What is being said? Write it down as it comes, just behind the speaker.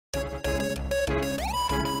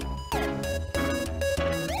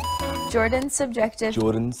Jordan's subjective.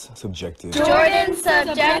 Jordan's subjective. Jordan's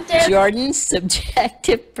subjective. Jordan's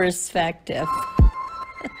subjective perspective.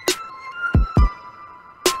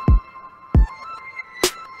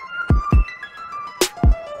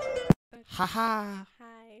 Ha ha.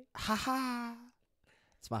 Hi. Ha ha.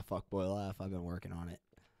 It's my fuckboy laugh. I've been working on it.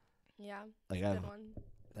 Yeah. Like Good one.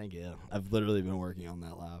 Thank you. I've literally been working on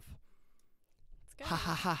that laugh. It's good. Ha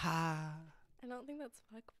ha ha ha. I don't think that's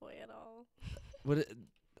fuckboy at all.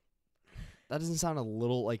 That doesn't sound a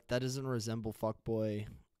little like that doesn't resemble fuckboy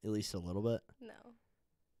at least a little bit. No.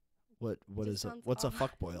 What's a off.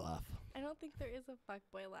 fuckboy laugh? I don't think there is a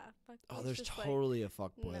fuckboy laugh. Oh, there's just totally a like,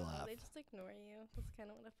 fuckboy no, laugh. they just ignore you. That's kind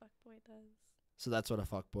of what a fuckboy does. So that's what a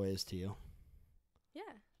fuckboy is to you? Yeah.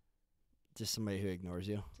 Just somebody who ignores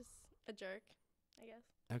you? Just a jerk, I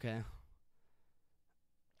guess. Okay.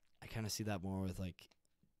 I kind of see that more with like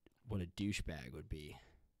what a douchebag would be.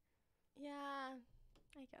 Yeah,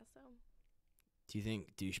 I guess so. Do you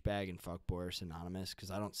think douchebag and fuckboy are synonymous? Because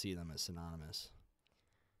I don't see them as synonymous.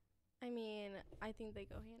 I mean, I think they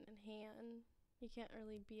go hand in hand. You can't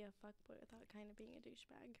really be a fuckboy without kind of being a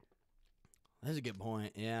douchebag. That's a good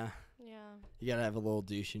point. Yeah. Yeah. You gotta have a little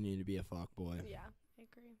douche in you to be a fuckboy. Yeah, I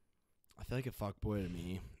agree. I feel like a fuckboy to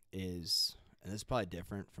me is, and it's probably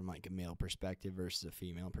different from like a male perspective versus a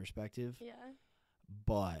female perspective. Yeah.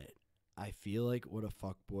 But I feel like what a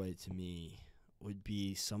fuckboy to me would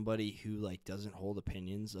be somebody who like doesn't hold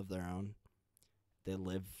opinions of their own. They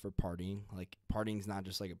live for partying. Like partying's not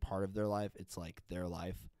just like a part of their life, it's like their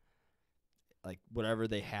life. Like whatever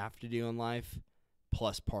they have to do in life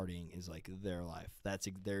plus partying is like their life. That's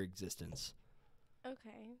their existence.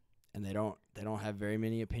 Okay. And they don't have very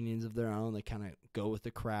many opinions of their own. They kind of go with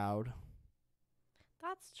the crowd.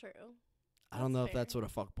 That's true. I don't know if fair. that's what a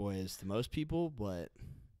fuckboy is to most people, but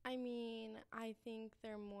I mean, I think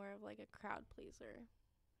they're more of like a crowd pleaser.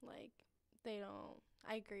 Like they don't.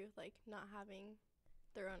 I agree with like not having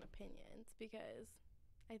their own opinions because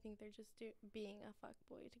I think they're just being a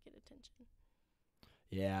fuckboy to get attention.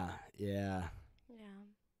 yeah. Yeah.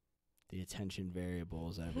 The attention variable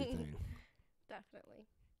is everything. Definitely.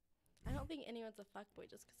 I don't think anyone's a fuckboy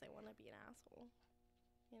just because they want to be an asshole.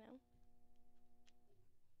 You know?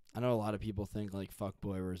 I know a lot of people think like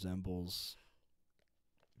fuckboy resembles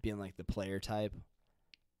being like the player type.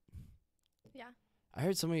 Yeah. I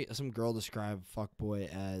heard some girl describe fuckboy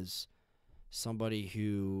as somebody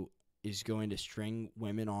who is going to string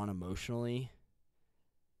women on emotionally,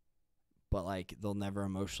 but like they'll never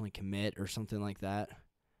emotionally commit or something like that.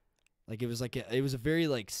 Like it was a very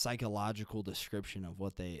like psychological description of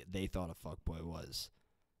what they thought a fuckboy was.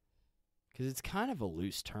 Because it's kind of a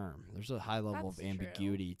loose term. There's a high level That's of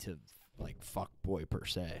ambiguity to like fuckboy per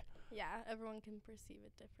se. Yeah, everyone can perceive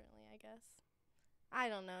it differently, I guess. I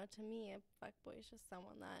don't know. To me, a fuckboy is just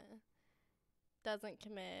someone that doesn't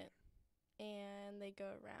commit and they go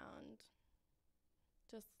around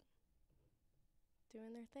just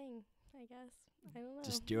doing their thing, I guess. I don't know.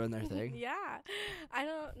 Just doing their thing? Yeah. I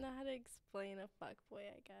don't know how to explain a fuckboy,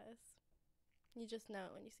 I guess. You just know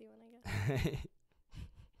it when you see one, I guess.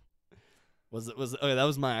 Okay, that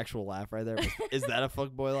was my actual laugh right there. Is that a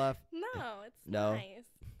fuckboy laugh? No, it's No. nice.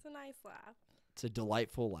 It's a nice laugh. It's a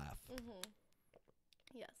delightful laugh. Mhm.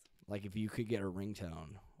 Yes. Like if you could get a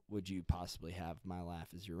ringtone, would you possibly have my laugh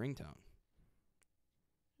as your ringtone?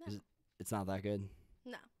 No. It's not that good?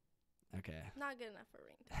 No. Okay. Not good enough for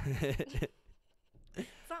ringtone.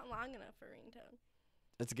 It's not long enough for ringtone.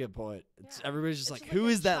 That's a good point. Yeah. Everybody's just It's like, just like who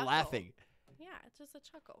a is that chuckle. laughing? Yeah, it's just a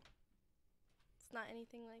chuckle. It's not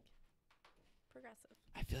anything like progressive.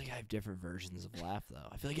 I feel like I have different versions of laugh, though.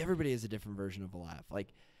 I feel like everybody has a different version of a laugh.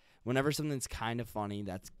 Like, whenever something's kind of funny,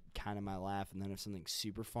 that's kind of my laugh. And then if something's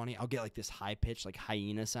super funny, I'll get like this high-pitched, like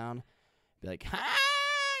hyena sound. Be like, "Hi!"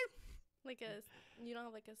 Like you don't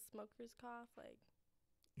have like a smoker's cough, like.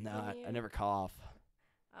 No, When I you- never cough.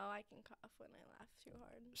 Oh, I can cough when I laugh too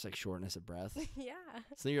hard. Just like shortness of breath. Yeah.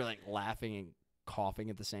 So you're like laughing and coughing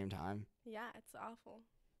at the same time. Yeah, it's awful.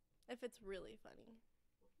 If it's really funny.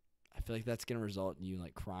 I feel like that's gonna result in you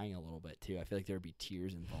like crying a little bit too. I feel like there would be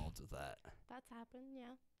tears involved with that. That's happened,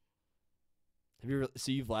 yeah. Have you?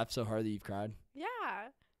 So you've laughed so hard that you've cried? Yeah.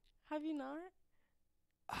 Have you not?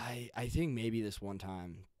 I think maybe this one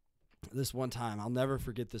time, I'll never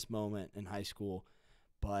forget this moment in high school,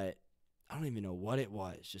 but I don't even know what it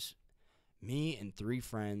was. Just me and 3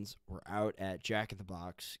 friends were out at Jack in the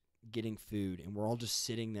Box getting food, and we're all just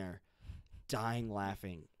sitting there dying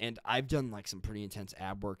laughing. And I've done like some pretty intense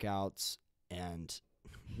ab workouts, and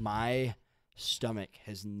my stomach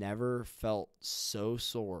has never felt so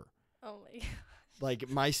sore. Oh my god. Like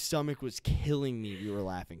my stomach was killing me. We were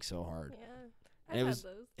laughing so hard. Yeah. And I've it was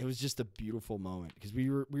had those. it was just a beautiful moment because we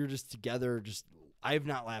were just together. Just I have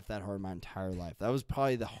not laughed that hard my entire life. That was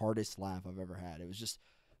probably the hardest laugh I've ever had. It was just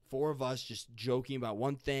 4 of us just joking about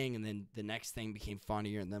one thing, and then the next thing became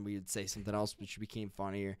funnier, and then we would say something else which became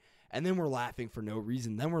funnier, and then we're laughing for no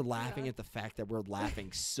reason. Then we're laughing at the fact that we're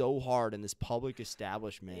laughing so hard in this public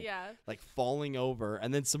establishment, Yeah. like falling over,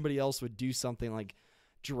 and then somebody else would do something like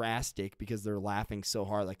drastic because they're laughing so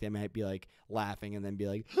hard. Like they might be like laughing and then be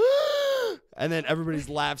like, and then everybody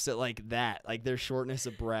laughs at like that, like their shortness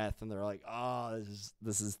of breath, and they're like, oh,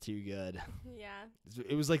 this is too good. Yeah.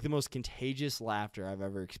 It was like the most contagious laughter I've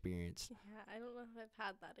ever experienced. Yeah. I don't know if I've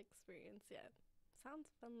had that experience yet. Sounds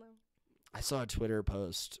fun though. I saw a Twitter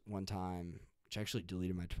post one time, which I actually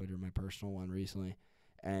deleted my Twitter, my personal one recently,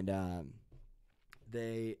 and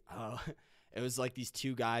they it was like these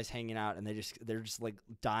 2 guys hanging out, and they're just like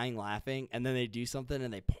dying laughing, and then they do something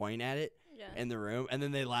and they point at it Yeah. in the room, and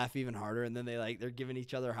then they laugh even harder, and then they're giving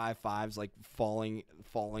each other high fives, like falling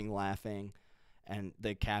laughing, and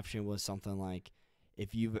the caption was something like,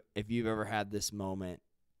 if you've ever had this moment,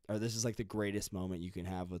 or this is like the greatest moment you can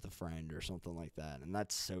have with a friend, or something like that. And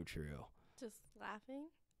that's so true. Just laughing.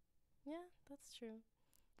 Yeah, that's true.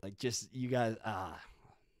 Like, just you guys,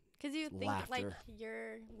 Because you think like laughter.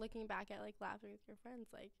 you're looking back at like laughing with your friends,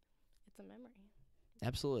 like it's a memory,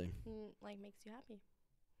 Absolutely. and, like makes you happy.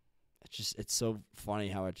 It's so funny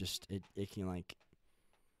how it can like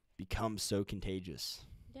become so contagious.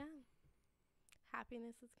 Yeah.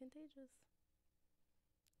 Happiness is contagious.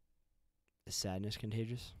 Is sadness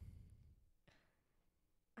contagious?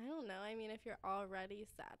 I don't know. I mean, if you're already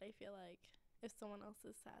sad, I feel like if someone else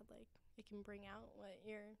is sad, like it can bring out what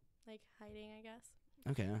you're like hiding, I guess.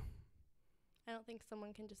 Okay. I don't think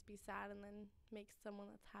someone can just be sad and then make someone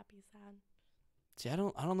that's happy sad. See, I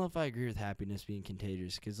don't know if I agree with happiness being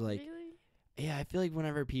contagious, because like, Really? yeah, I feel like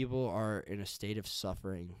whenever people are in a state of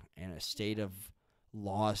suffering and a state of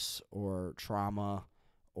loss or trauma,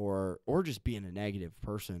 or just being a negative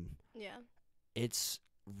person, Yeah. it's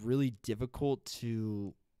really difficult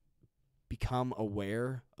to become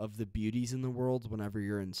aware of the beauties in the world whenever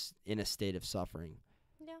you're in a state of suffering.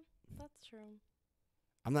 Yeah, that's true.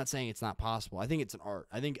 I'm not saying it's not possible. I think it's an art.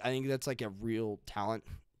 I think that's like a real talent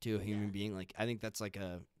to a human Yeah. being. Like, I think that's like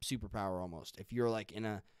a superpower almost. If you're like in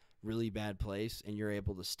a really bad place and you're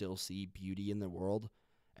able to still see beauty in the world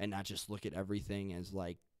and not just look at everything as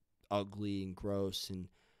like ugly and gross and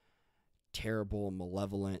terrible and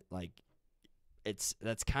malevolent, like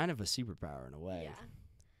that's kind of a superpower in a way. Yeah.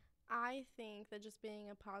 I think that just being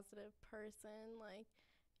a positive person, like,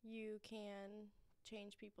 you can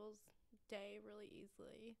change people's day really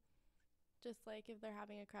easily. Just like if they're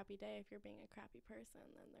having a crappy day, if you're being a crappy person,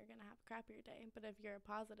 then they're going to have a crappier day. But if you're a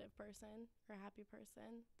positive person or a happy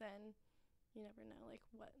person, then you never know, like,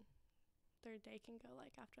 what their day can go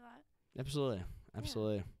like after that. Absolutely.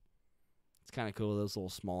 It's kind of cool, those little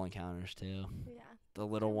small encounters too. Yeah. The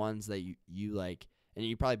little ones that you like, and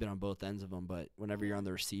you've probably been on both ends of them, but whenever you're on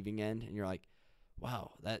the receiving end and you're like,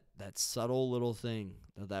 wow, that subtle little thing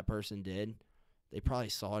that person did, they probably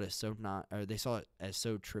saw it as they saw it as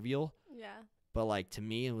so trivial, Yeah. but like to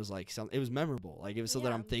me it was like it was memorable. Like it was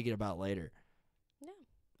something I'm Yeah. thinking about later. Yeah,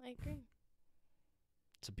 I agree.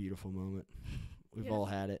 It's a beautiful moment. We've Yeah. all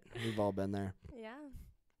had it. We've all been there. Yeah.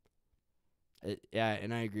 Yeah,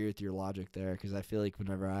 and I agree with your logic there, because I feel like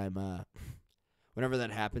whenever whenever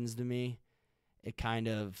that happens to me, it kind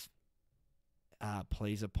of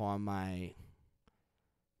plays upon my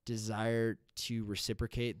desire to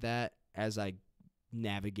reciprocate that as I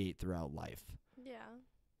navigate throughout life. Yeah.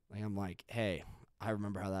 Like, I'm like, hey, I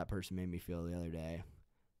remember how that person made me feel the other day.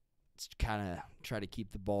 Let's kind of try to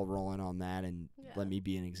keep the ball rolling on that, and Yeah. let me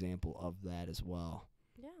be an example of that as well.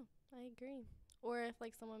 Yeah, I agree. Or if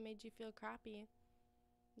like someone made you feel crappy,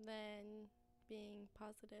 then being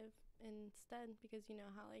positive instead, because you know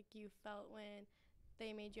how like you felt when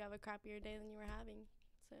they made you have a crappier day than you were having.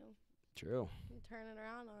 So True. you turn it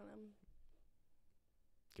around on them.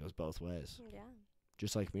 Goes both ways. Yeah.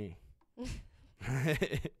 Just like me.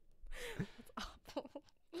 That's awful.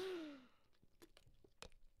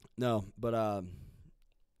 No, but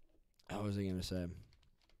what was I gonna say?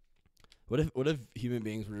 What if human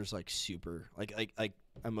beings were just like super like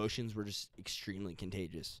emotions were just extremely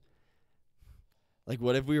contagious? Like,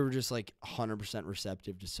 what if we were just like 100%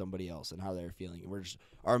 receptive to somebody else and how they're feeling?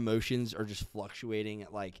 Our emotions are just fluctuating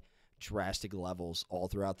at like drastic levels all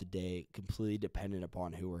throughout the day, completely dependent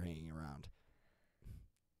upon who we're hanging around.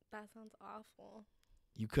 That sounds awful.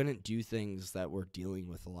 You couldn't do things that we're dealing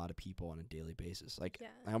with a lot of people on a daily basis. Like, Yeah.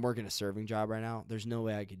 I'm working a serving job right now. There's no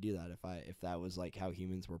way I could do that if that was like how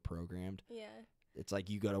humans were programmed. Yeah. It's like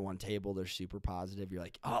you go to one table, they're super positive. You're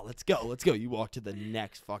like, oh, let's go. You walk to the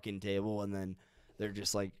next fucking table, and then they're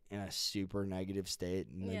just like in a super negative state,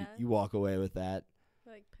 and then Yeah. you walk away with that.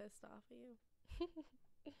 Like pissed off at you.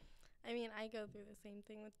 I mean, I go through the same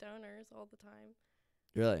thing with donors all the time.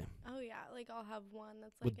 Really? Oh yeah, like I'll have one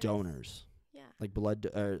that's like With in a donors, yeah. like blood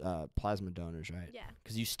or plasma donors, right? Yeah.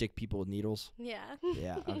 Because you stick people with needles. Yeah.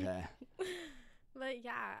 Yeah. Okay. But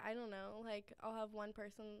yeah, I don't know. Like I'll have one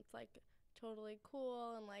person that's like totally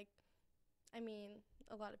cool and like, I mean,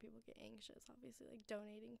 a lot of people get anxious, obviously, like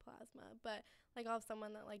donating plasma. But like I'll have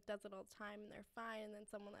someone that like does it all the time and they're fine, and then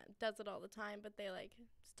someone that does it all the time but they like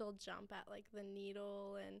still jump at like the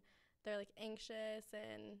needle and they're like anxious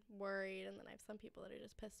and worried. And then I have some people that are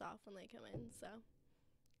just pissed off when they come in. So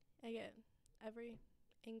I get every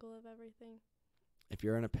angle of everything. If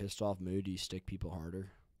you're in a pissed off mood, do you stick people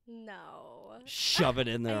harder? No. Shove it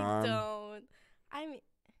in their I arm. don't. I mean,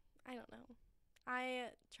 I don't know. I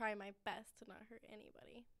try my best to not hurt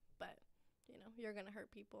anybody, but you know, you're gonna hurt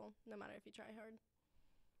people no matter if you try hard.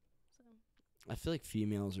 So I feel like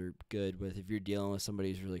females are good with if you're dealing with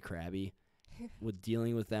somebody who's really crabby, with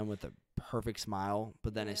dealing with them with a perfect smile,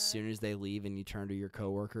 but then as Yeah. soon as they leave and you turn to your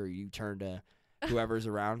coworker or you turn to whoever's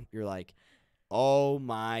around, you're like, oh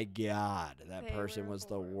my God, that they person were was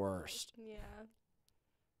the horrible. worst. Yeah.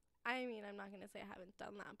 I mean, I'm not gonna say I haven't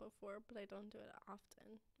done that before, but I don't do it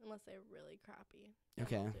often unless they're really crappy. Then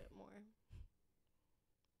Okay. I'll do it more.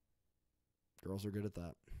 Girls are good at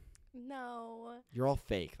that. No. You're all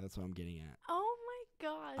fake. That's what I'm getting at. Oh my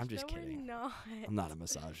gosh. I'm just no, kidding. We're not. I'm not a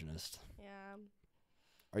misogynist. Yeah.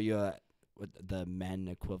 Are you the men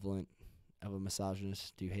equivalent of a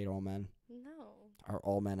misogynist? Do you hate all men? No. Are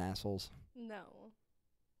all men assholes? No.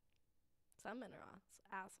 Some men are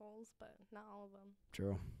assholes, but not all of them.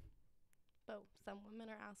 True. But some women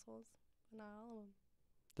are assholes, but not all of them.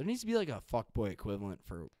 There needs to be like a fuckboy equivalent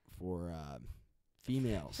for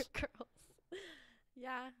females. Girls.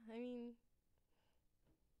 Yeah, I mean,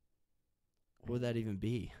 What would that even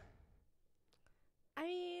be?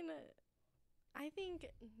 I think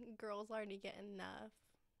girls already get enough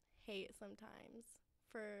hate sometimes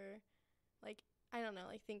for, like, I don't know,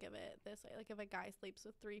 like, think of it this way. Like, if a guy sleeps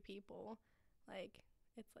with 3 people, like,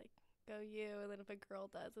 it's like, go you. And then if a girl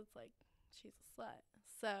does, it's like, she's a slut.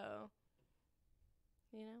 So,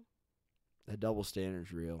 you know? The double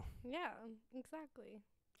standard's real. Yeah, exactly.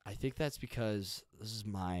 I think that's because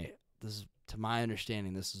to my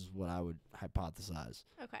understanding, this is what I would hypothesize,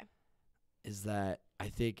 Okay. is that I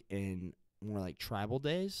think in more like tribal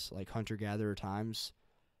days, like hunter-gatherer times,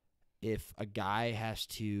 if a guy has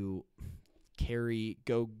to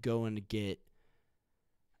go and get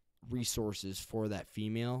resources for that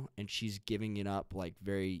female and she's giving it up like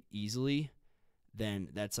very easily, then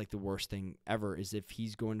that's like the worst thing ever. Is if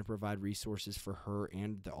he's going to provide resources for her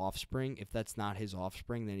and the offspring, if that's not his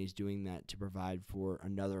offspring, then he's doing that to provide for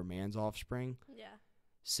another man's offspring. Yeah.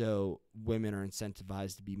 So women are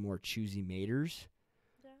incentivized to be more choosy maters,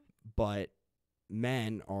 Yeah. but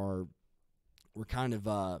men we're kind of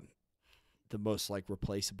the most like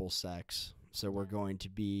replaceable sex. So we're going to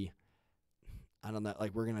be, I don't know,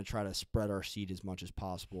 like we're going to try to spread our seed as much as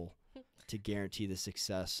possible to guarantee the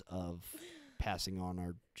success of passing on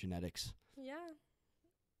our genetics. Yeah.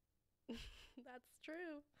 That's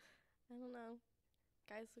true. I don't know.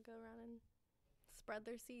 Guys would go around and spread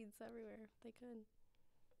their seeds everywhere if they could.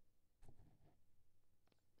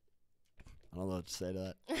 I don't know what to say to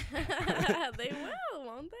that. They will,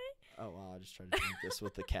 won't they? Oh, wow, I just tried to drink this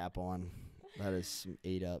with the cap on. That is some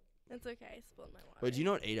 8-Up. It's okay. I spilled my water. Wait, do you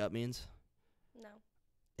know what 8-Up means? No,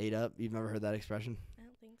 8-Up? You've never heard that expression? I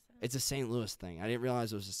don't think so. It's a St. Louis thing. I didn't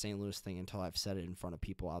realize it was a St. Louis thing until I've said it in front of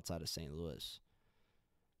people outside of St. Louis.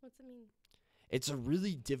 What's it mean? It's a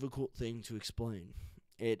really difficult thing to explain.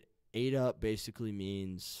 It 8-Up basically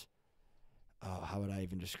means, how would I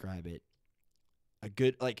even describe it? A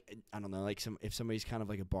good, like, I don't know, like if somebody's kind of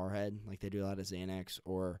like a barhead, like they do a lot of Xanax,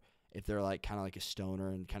 or if they're like kind of like a stoner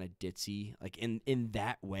and kind of ditzy, like in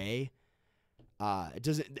that way. It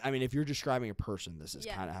doesn't. I mean, if you're describing a person, this is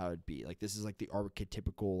kind of how it'd be. Like this is like the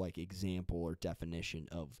archetypical like example or definition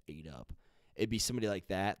of 8-Up. It'd be somebody like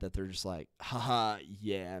that they're just like, haha,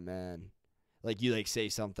 yeah, man. Like you like say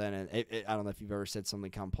something and I don't know if you've ever said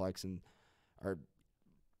something complex or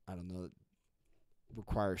I don't know,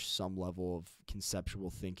 requires some level of conceptual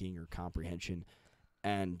thinking or comprehension,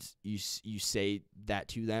 and you say that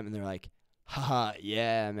to them and they're like, haha,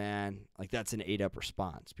 yeah, man. Like that's an 8-Up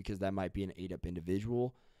response because that might be an 8-Up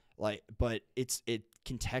individual. Like, but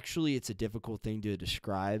contextually it's a difficult thing to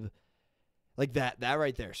describe. Like that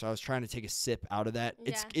right there. So I was trying to take a sip out of that.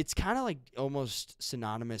 Yeah. It's kind of like almost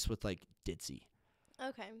synonymous with like ditzy.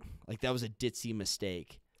 Okay. Like that was a ditzy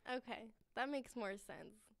mistake. Okay. That makes more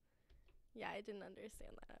sense. Yeah, I didn't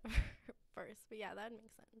understand that at first, but yeah, that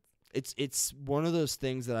makes sense. It's one of those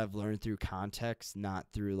things that I've learned through context, not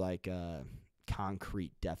through like a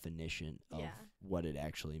concrete definition of Yeah. what it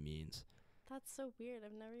actually means. That's so weird.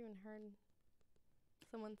 I've never even heard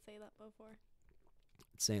someone say that before.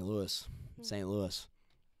 St. Louis. Hmm. St. Louis.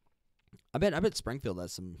 I bet Springfield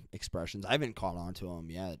has some expressions. I haven't caught on to them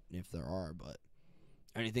yet, if there are, but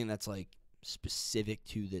anything that's like specific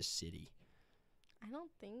to this city. I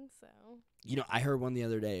don't think so. You know, I heard one the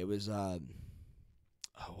other day. It was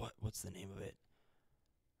what's the name of it?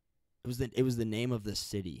 It was the name of the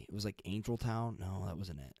city. It was like Angel Town. No, that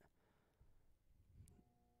wasn't it.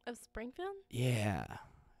 Of Springfield? Yeah.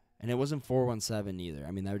 And it wasn't 417 either.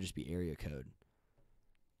 I mean, that would just be area code.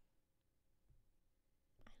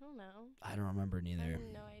 I don't know. I don't remember I neither. have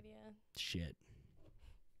no idea. Shit.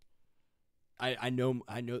 I know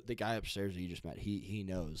the guy upstairs that you just met. He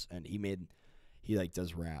knows, and he like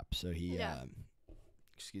does rap. So he Yeah.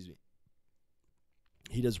 excuse me.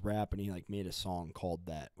 He does rap, and he like made a song called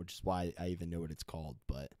that, which is why I even know what it's called.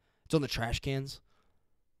 But it's on the trash cans.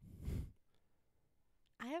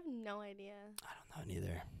 I have no idea. I don't know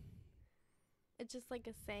neither. It's just like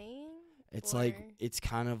a saying? It's Or- like it's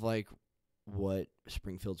kind of like what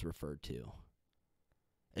Springfield's referred to.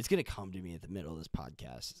 It's gonna come to me at the middle of this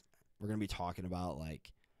podcast. We're gonna be talking about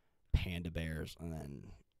like panda bears, and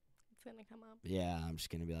then It's going to come up. yeah, I'm just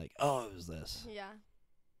gonna be like, oh, it was this. Yeah.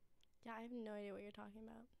 Yeah, I have no idea what you're talking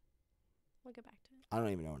about. We'll get back to it. I don't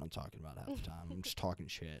even know what I'm talking about half the time. I'm just talking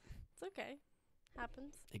shit. It's okay.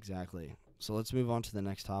 Happens. Exactly. So let's move on to the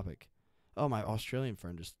next topic. Oh, my Australian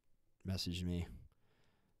friend just messaged me.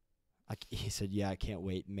 He said, "Yeah, I can't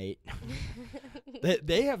wait, mate."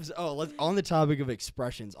 They have let's on the topic of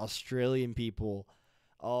expressions, Australian people.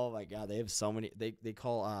 Oh my god, they have so many. They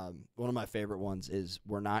call one of my favorite ones is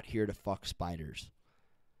 "We're not here to fuck spiders."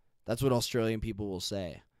 That's what Australian people will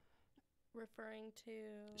say. Referring to...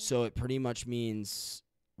 So it pretty much means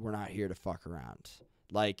we're not here to fuck around.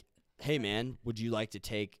 Like, hey man, would you like to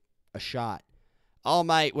take a shot? Oh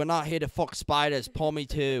mate, we're not here to fuck spiders. Pull me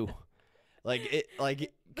too.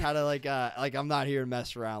 Kind of like I'm not here to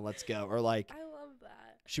mess around. Let's go. Or like, I love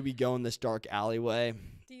that. should we go in this dark alleyway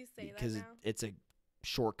Do you say that because now? it's a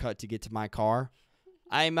shortcut to get to my car?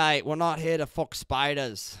 Hey mate, we're not here to fuck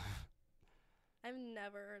spiders. I've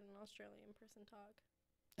never heard an Australian person talk.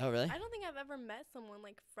 Oh really? I don't think I've ever met someone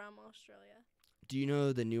like from Australia. Do you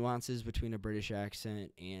know the nuances between a British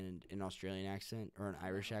accent and an Australian accent or an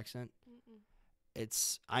Irish accent? Mm-mm.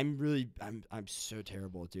 I'm so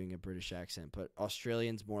terrible at doing a British accent, but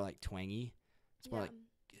Australian's more like twangy. It's more like,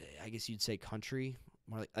 I guess you'd say country,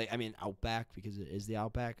 more like I mean outback because it is the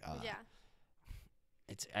outback. Yeah.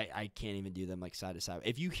 It's I can't even do them like side to side.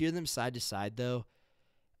 If you hear them side to side though,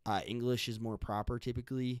 English is more proper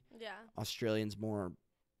typically. Yeah. Australian's more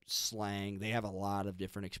slang. They have a lot of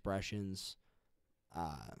different expressions.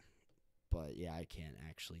 But yeah, I can't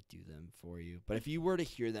actually do them for you. But if you were to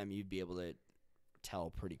hear them, you'd be able to tell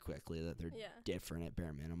pretty quickly that they're Yeah. different at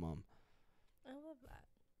bare minimum. I love that.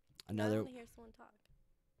 I Another, want to hear someone talk.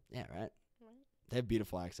 yeah, right. Right? They have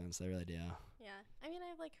beautiful accents. They really do. Yeah. I mean,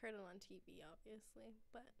 I've like heard it on TV, obviously,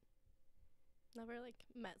 but never like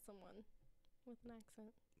met someone with an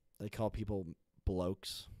accent. They call people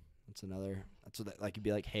blokes. That's another. That's what like it'd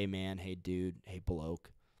be like, hey man, hey dude, hey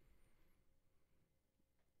bloke.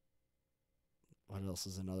 What else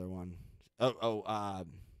is another one?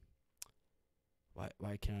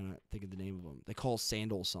 Why can't I not think of the name of them? They call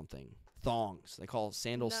sandals something. Thongs. They call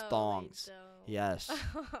sandals No, thongs. They don't. Yes.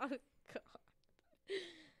 Oh God.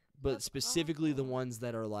 But That's specifically the awful. ones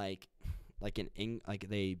that are like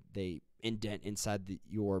they indent inside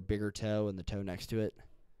your bigger toe and the toe next to it.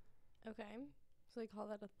 Okay. So they call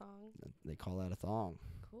that a thong. They call that a thong.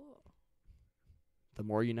 Cool. The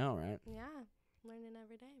more you know, right? Yeah. Learning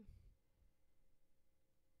every day.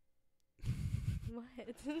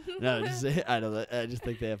 What? No, I don't know. I just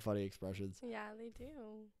think they have funny expressions. Yeah, they do.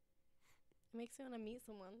 It makes me want to meet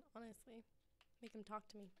someone, honestly. Make them talk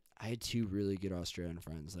to me. I had two really good Australian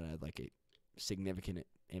friends that had like a significant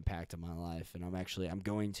impact on my life, and I'm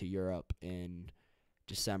going to Europe in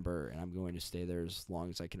December, and I'm going to stay there as long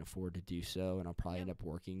as I can afford to do so, and I'll probably Yep. end up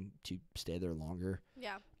working to stay there longer.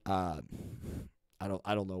 Yeah. I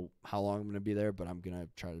don't know how long I'm gonna be there, but I'm gonna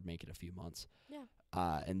try to make it a few months. Yeah.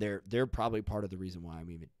 And they're probably part of the reason why I'm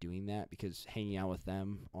even doing that, because hanging out with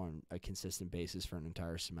them on a consistent basis for an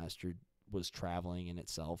entire semester was traveling in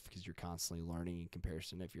itself, because you're constantly learning in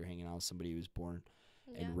comparison if you're hanging out with somebody who's born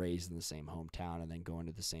Yeah. and raised in the same hometown and then going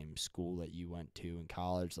to the same school that you went to in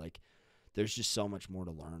college. Like, there's just so much more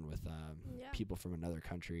to learn with Yeah. people from another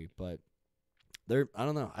country. But I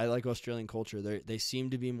don't know. I like Australian culture. They seem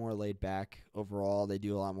to be more laid back overall. They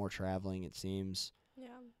do a lot more traveling, it seems.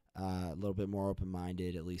 Yeah. A little bit more open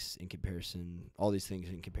minded, at least in comparison. All these things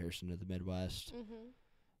in comparison to the Midwest. Mhm.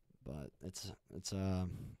 But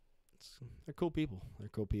they're cool people. They're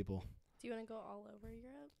cool people. Do you want to go all over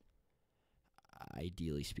Europe?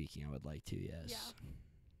 Ideally speaking, I would like to. Yes.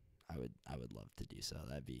 Yeah. I would love to do so.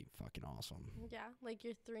 That'd be fucking awesome. Yeah, like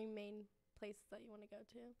your 3 main places that you want to go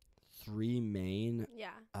to. 3 main.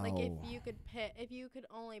 Yeah, like if Oh. you could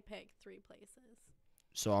only pick 3 places.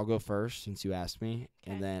 So I'll go first since you asked me,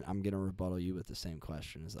 'Kay. and then I'm gonna rebuttal you with the same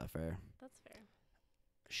question. Is that fair? That's fair.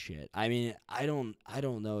 Shit. I mean, I don't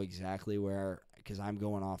know exactly where, because I'm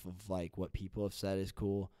going off of like what people have said is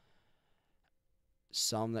cool.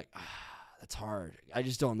 Some that that's hard. I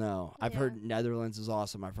just don't know. I've Yeah. heard Netherlands is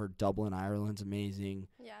awesome. I've heard Dublin, Ireland's amazing.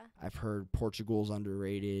 Yeah. I've heard Portugal's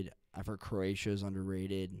underrated. I've heard Croatia's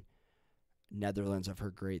underrated. Netherlands, I've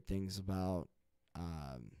heard great things about.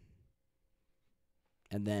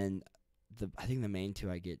 And then I think the main 2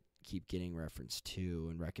 I keep getting referenced to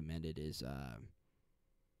and recommended is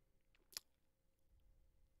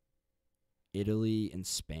Italy and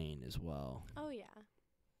Spain as well. Oh yeah.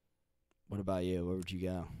 What about you? Where would you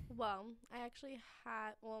go? Well, I actually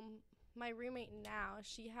had my roommate now,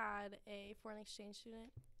 she had a foreign exchange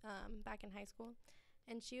student back in high school,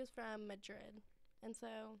 and she was from Madrid, and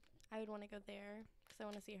so I would want to go there because I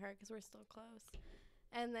want to see her because we're still close.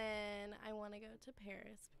 And then I want to go to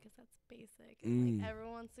Paris because that's basic. And like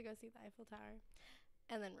everyone wants to go see the Eiffel Tower.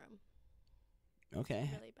 And then Rome. Okay.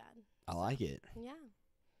 Really bad. I like it. Yeah.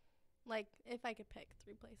 Like if I could pick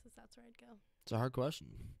 3 places, that's where I'd go. It's a hard question.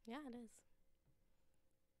 Yeah, it is.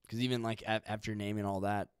 Because even like after naming all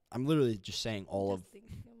that, I'm literally just saying all Just of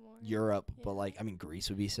thinking of more. Europe, but Yeah. like, I mean, Greece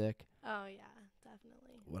would be sick. Oh yeah,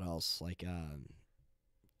 definitely. What else? Like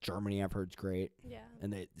Germany, I've heard's great. Yeah.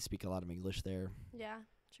 And they speak a lot of English there, Yeah.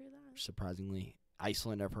 True that. surprisingly.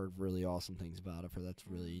 Iceland, I've heard really awesome things about. I've heard that's a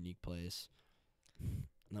really unique place. And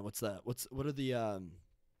then what are the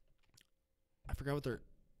I forgot what they're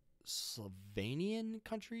Slovenian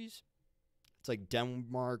countries? It's like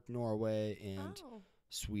Denmark, Norway, and Oh.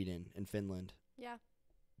 Sweden and Finland. Yeah.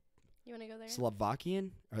 You want to go there?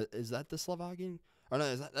 Slovakian? Or is that the Slovakian? Or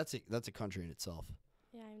no, that's a country in itself.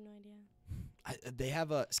 Yeah, I have no idea. They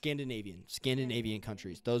have a Scandinavian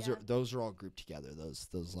countries. Those Yeah. are all grouped together.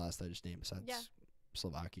 Those last I just named besides Yeah.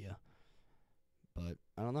 Slovakia. But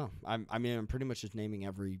I don't know. I'm pretty much just naming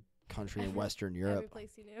every country in Western Every Europe.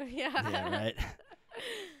 place you knew. Yeah. Yeah, right.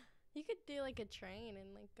 You could do like a train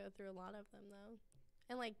and like go through a lot of them though.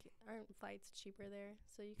 And like aren't flights cheaper there?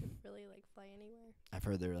 So you could really like fly anywhere. I've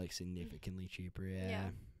heard they're like significantly cheaper. Yeah. Yeah.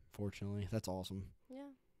 Fortunately, that's awesome. Yeah.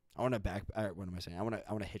 I want to what am I saying? I want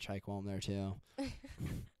to hitchhike while I'm there too.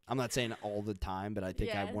 I'm not saying all the time, but I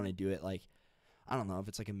think I Yeah. want to do it like, I don't know, if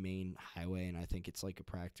it's like a main highway and I think it's like a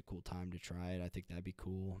practical time to try it. I think that'd be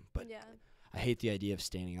cool. But yeah. I hate the idea of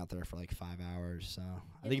standing out there for like 5 hours. So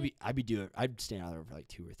I think I'd stand out there for like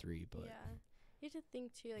 2 or 3. But Yeah. You have to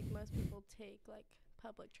think too, like most people take like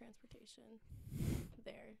public transportation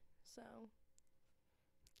there. So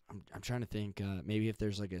I'm trying to think. Maybe if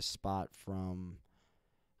there's like a spot from,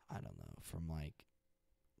 I don't know, from like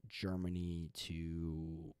Germany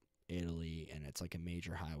to Italy, and it's like a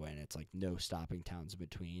major highway, and it's like no stopping towns in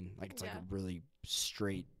between. Like it's like Yeah. a really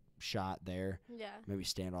straight shot there. yeah. Maybe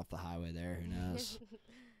stand off the highway there. Who knows?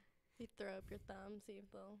 You throw up your thumb, see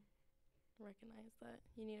if they'll recognize that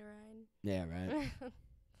you need a ride. Yeah, right.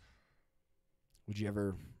 Would you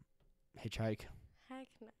ever hitchhike? Heck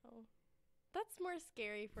no. That's more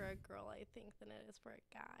scary for a girl, I think, than it is for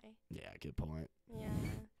a guy. Yeah, good point. Yeah.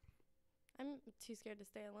 I'm too scared to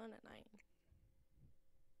stay alone at night.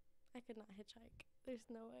 I could not hitchhike. There's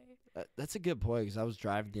no way. That's a good point, because I was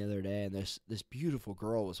driving the other day, and this beautiful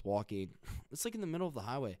girl was walking. It's like in the middle of the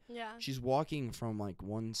highway. Yeah. She's walking from like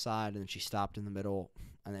one side, and then she stopped in the middle,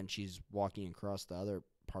 and then she's walking across the other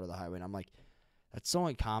part of the highway. And I'm like, that's so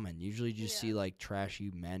uncommon. Usually, you just see Yeah. like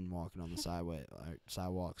trashy men walking on the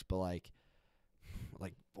sidewalks, but like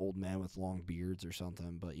old men with long beards or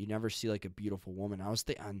something. But you never see like a beautiful woman. I was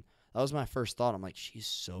thinking, that was my first thought. I'm like, she's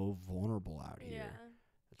so vulnerable out here. Yeah.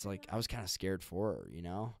 It's like I was kind of scared for her, you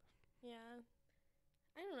know? Yeah.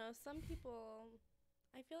 I don't know. Some people,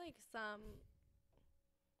 I feel like some,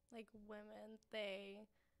 like women, they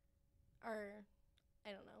are,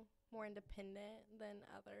 I don't know, more independent than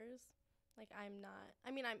others. Like I'm not,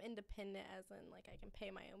 I mean, I'm independent as in like I can pay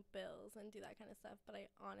my own bills and do that kind of stuff. But I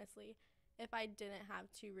honestly, if I didn't have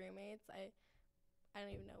 2 roommates, I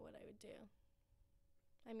don't even know what I would do.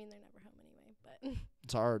 I mean, they're never home anyway, but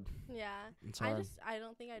It's hard. yeah. It's hard. I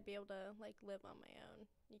don't think I'd be able to like live on my own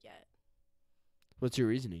yet. What's your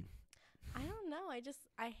reasoning? I don't know.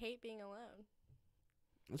 I hate being alone.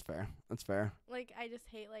 That's fair. That's fair. Like, I just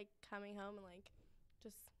hate like coming home and like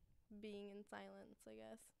just being in silence, I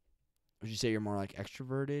guess. Would you say you're more like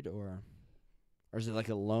extroverted, or is it like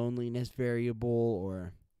a loneliness variable,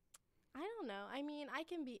 or? I don't know. I mean, I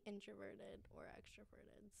can be introverted or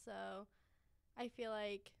extroverted. So I feel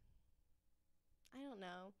like, I don't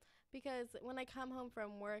know. Because when I come home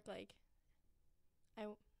from work, like, I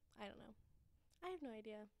don't know. I have no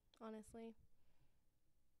idea, honestly.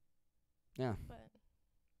 Yeah. But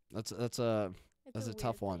That's it's a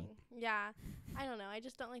tough weird one. thing. Yeah. I don't know. I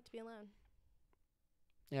just don't like to be alone.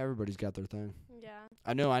 Yeah, everybody's got their thing. Yeah.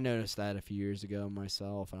 I know I noticed that a few years ago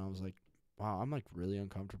myself, and I was like, wow, I'm like really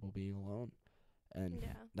uncomfortable being alone. And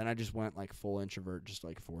Yeah. then I just went like full introvert, just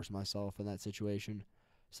like force myself in that situation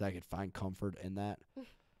so I could find comfort in that.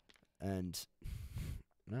 And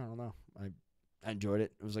I don't know. I enjoyed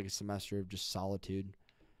it. It was like a semester of just solitude,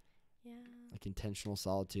 Yeah. like intentional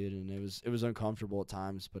solitude, and it was uncomfortable at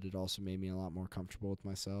times, but it also made me a lot more comfortable with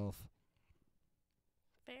myself.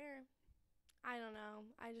 Fair. I don't know.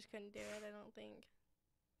 I just couldn't do it, I don't think.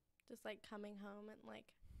 Just like coming home and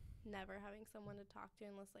like never having someone to talk to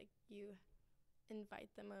unless like you invite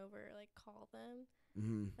them over or like call them.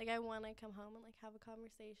 Mm-hmm. Like, I want to come home and like have a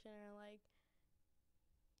conversation or like,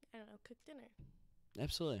 I don't know, cook dinner.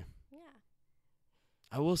 Absolutely. Yeah.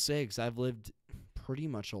 I will say, 'cause I've lived pretty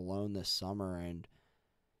much alone this summer, and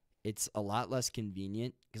it's a lot less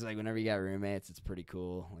convenient. 'Cause like whenever you got roommates, it's pretty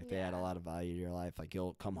cool. Like they add a Yeah. lot of value to your life. Like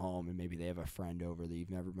you'll come home and maybe they have a friend over that you've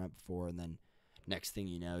never met before, and then next thing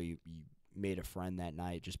you know, you made a friend that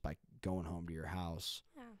night just by going home to your house,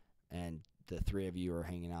 Yeah. and the three of you are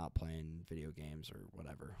hanging out playing video games or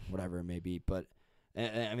whatever it may be. But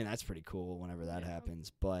I mean, that's pretty cool whenever that Yeah.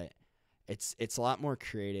 happens. But it's a lot more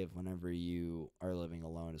creative whenever you are living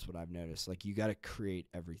alone, is what I've noticed. Like you got to create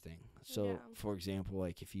everything. So Yeah. for example,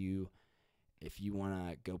 like if you want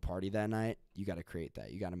to go party that night, you got to create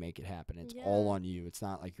that. You got to make it happen. It's all Yeah. on you. It's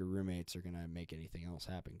not like your roommates are going to make anything else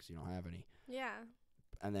happen 'cause you don't have any. Yeah.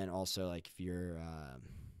 And then also like if you're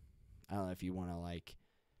I don't know, if you want to like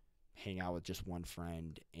hang out with just one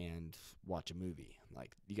friend and watch a movie,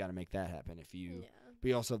 like you got to make that happen. If you Yeah. But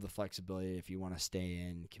you also have the flexibility, if you want to stay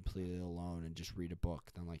in completely alone and just read a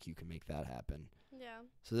book, then like you can make that happen. Yeah.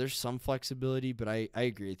 So there's some flexibility, but I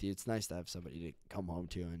agree with you. It's nice to have somebody to come home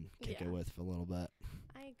to and kick it Yeah. with for a little bit.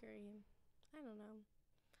 I agree. I don't know.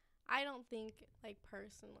 I don't think, like,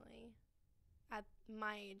 personally, at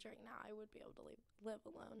my age right now, I would be able to live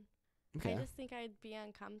alone. Okay. I just think I'd be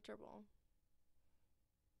uncomfortable.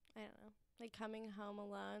 I don't know. Like, coming home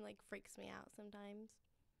alone, like, freaks me out sometimes.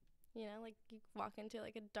 You know, like, you walk into,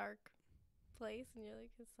 like, a dark place and you're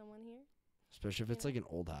like, is someone here? Especially if it's Yeah. like an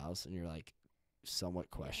old house and you're like somewhat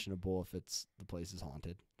questionable if it's the place is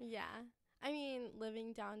haunted. Yeah. I mean,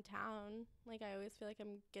 living downtown, like, I always feel like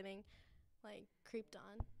I'm getting, like, creeped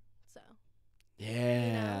on. So,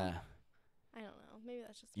 Yeah. I don't know. Maybe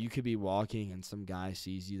that's just You could be walking and some guy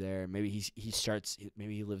sees you there. Maybe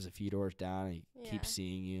maybe he lives a few doors down and he keeps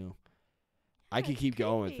seeing you. I Yeah, could it's keep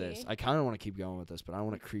going with this. creepy. I kind of want to keep going with this, but I don't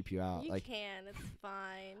want to creep you out. You Like, can. It's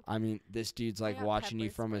fine. I mean, this dude's I like got watching you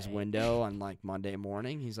pepper from his spray. window on like Monday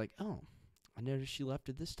morning. He's like, "Oh, I noticed she left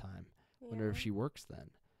at this time. Wonder if Yeah. she works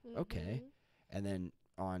then." Okay. Mhm. And then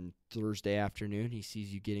on Thursday afternoon, he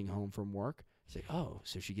sees you getting home from work. He's like, "Oh,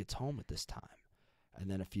 so she gets home at this time." And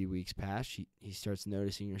then a few weeks pass, he starts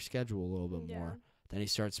noticing your schedule a little bit Yeah. more. Then he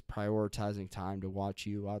starts prioritizing time to watch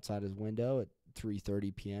you outside his window at 3:30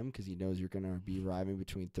 p.m. because he knows you're going to be arriving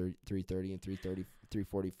between 3:30 and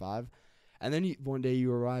 3:45. And then one day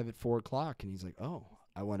you arrive at 4 o'clock, and he's like, "Oh,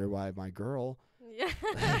 I wonder why my girl." Yeah.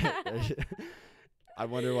 I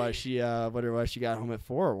wonder why she got home at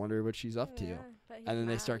 4. I wonder what she's up to. Yeah, but he's And then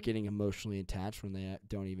they start mad. getting emotionally attached when they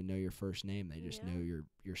don't even know your first name. They just Yeah. know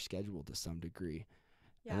your schedule to some degree.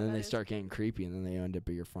 Yeah, And then that they is start getting creepy, and then they end up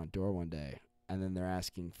at your front door one day. And then they're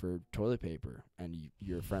asking for toilet paper, and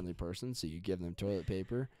you're a friendly person, so you give them toilet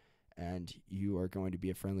paper, and you are going to be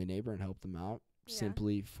a friendly neighbor and help them out Yeah.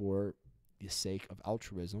 simply for the sake of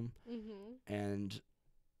altruism. Mhm. And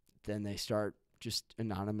then they start just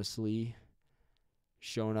anonymously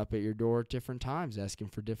showing up at your door at different times, asking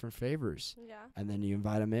for different favors. Yeah. And then you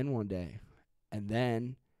invite them in one day. And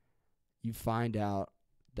then you find out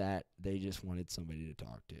that they just wanted somebody to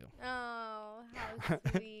talk to. Oh, how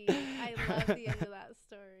sweet. I love the end of that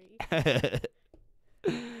story.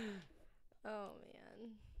 Oh,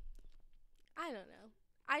 man. I don't know.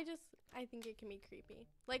 I just, I think it can be creepy.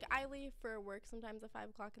 Like, I leave for work sometimes at 5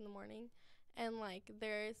 o'clock in the morning, and like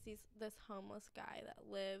there's this homeless guy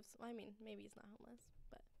that lives. Well, I mean, maybe he's not homeless,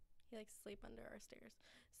 but he likes to sleep under our stairs.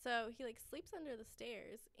 So he like sleeps under the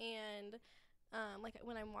stairs, and like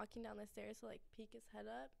when I'm walking down the stairs, he'll like peek his head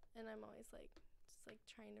up, and I'm always like just like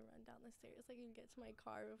trying to run down the stairs, like and get to my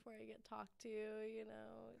car before I get talked to. You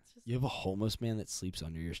know, it's just. You have a homeless man that sleeps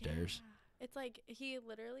under your stairs. Yeah. It's like he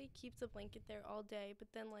literally keeps a blanket there all day, but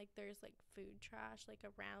then like there's like food trash like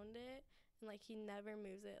around it, and like he never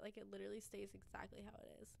moves it. Like it literally stays exactly how it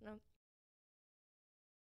is. And